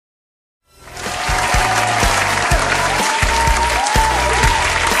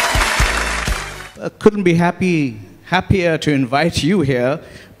couldn't be happier to invite you here,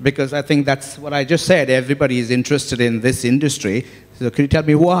 because I think that's what I just said. Everybody is interested in this industry. So could you tell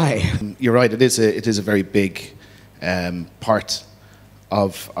me why? You're right. It is a very big part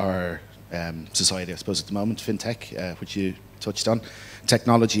of our society, I suppose, at the moment. Fintech, which you touched on,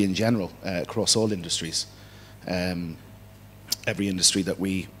 technology in general across all industries. Every industry that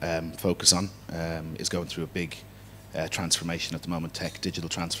we focus on is going through a big transformation at the moment, tech, digital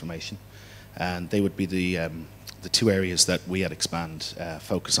transformation. And they would be the two areas that we at Xpand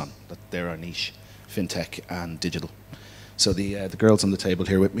focus on. That they're our niche, fintech and digital. So the girls on the table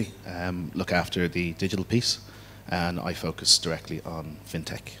here with me look after the digital piece, and I focus directly on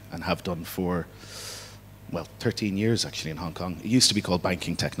fintech, and have done for, well, 13 years actually in Hong Kong. It used to be called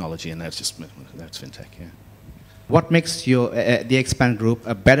banking technology, and now it's fintech. Yeah. What makes your the Xpand Group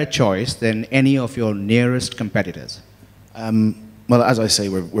a better choice than any of your nearest competitors? Well, as I say,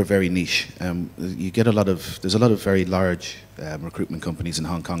 we're very niche. You get there's a lot of very large recruitment companies in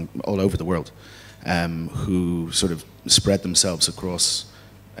Hong Kong, all over the world, who sort of spread themselves across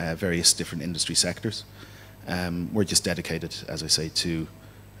various different industry sectors. We're just dedicated, as I say, to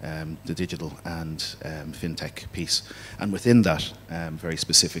the digital and fintech piece, and within that, very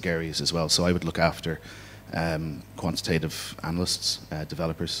specific areas as well. So I would look after quantitative analysts,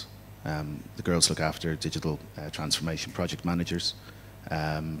 developers. The girls look after digital transformation project managers,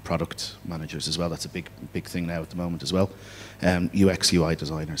 product managers as well. That's a big thing now at the moment as well. UX/UI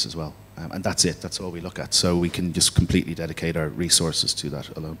designers as well. And that's it. That's all we look at. So we can just completely dedicate our resources to that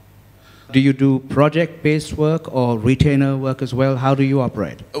alone. Do you do project-based work or retainer work as well? How do you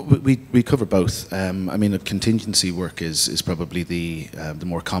operate? We cover both. I mean, contingency work is probably the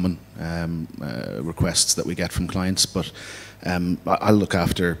more common requests that we get from clients, but I'll look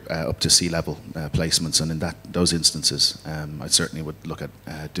after up to C-level placements, and in those instances, I certainly would look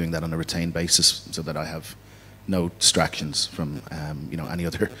at doing that on a retained basis, so that I have no distractions from any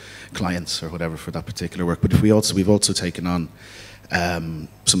other clients or whatever for that particular work. But we've also taken on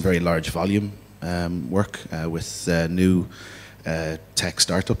some very large volume work with new tech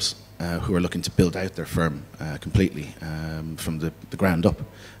startups who are looking to build out their firm completely from the ground up.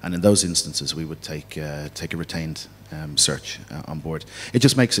 And in those instances, we would take a retained search on board. It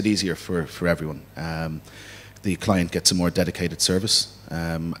just makes it easier for everyone. The client gets a more dedicated service,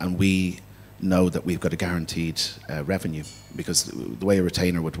 and we know that we've got a guaranteed revenue, because the way a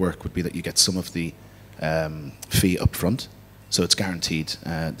retainer would work would be that you get some of the fee up front. So it's guaranteed,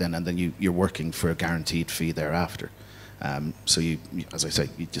 and then you're working for a guaranteed fee thereafter. So as I say,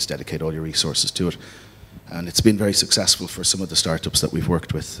 you just dedicate all your resources to it. And it's been very successful for some of the startups that we've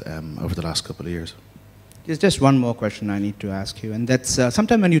worked with over the last couple of years. There's just one more question I need to ask you, and that's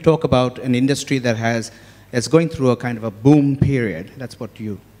sometimes when you talk about an industry that's going through a kind of a boom period, that's what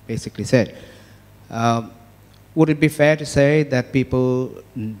you basically said. Would it be fair to say that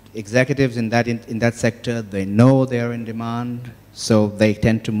executives in that sector, they know they're in demand, so they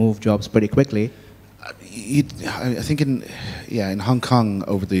tend to move jobs pretty quickly? I think in Hong Kong,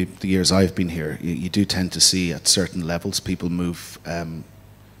 over the years I've been here, you do tend to see at certain levels people move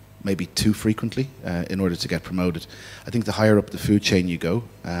maybe too frequently in order to get promoted. I think the higher up the food chain you go,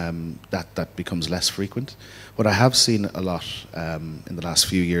 that becomes less frequent. What I have seen a lot in the last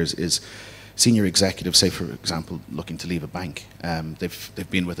few years is senior executives, say for example, looking to leave a bank. They've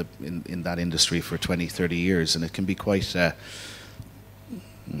been in that industry for 20, 30 years, and it can be quite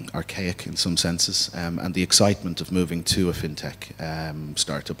archaic in some senses. And the excitement of moving to a fintech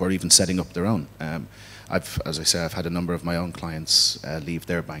startup, or even setting up their own. As I say, I've had a number of my own clients leave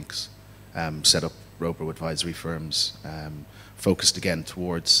their banks, set up robo-advisory firms, focused again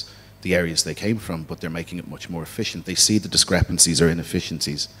towards the areas they came from, but they're making it much more efficient. They see the discrepancies or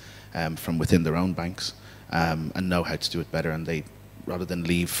inefficiencies from within their own banks, and know how to do it better, and they, rather than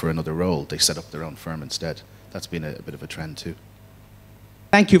leave for another role, they set up their own firm instead. That's been a bit of a trend too.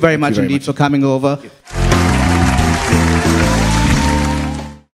 Thank you very much indeed for coming over.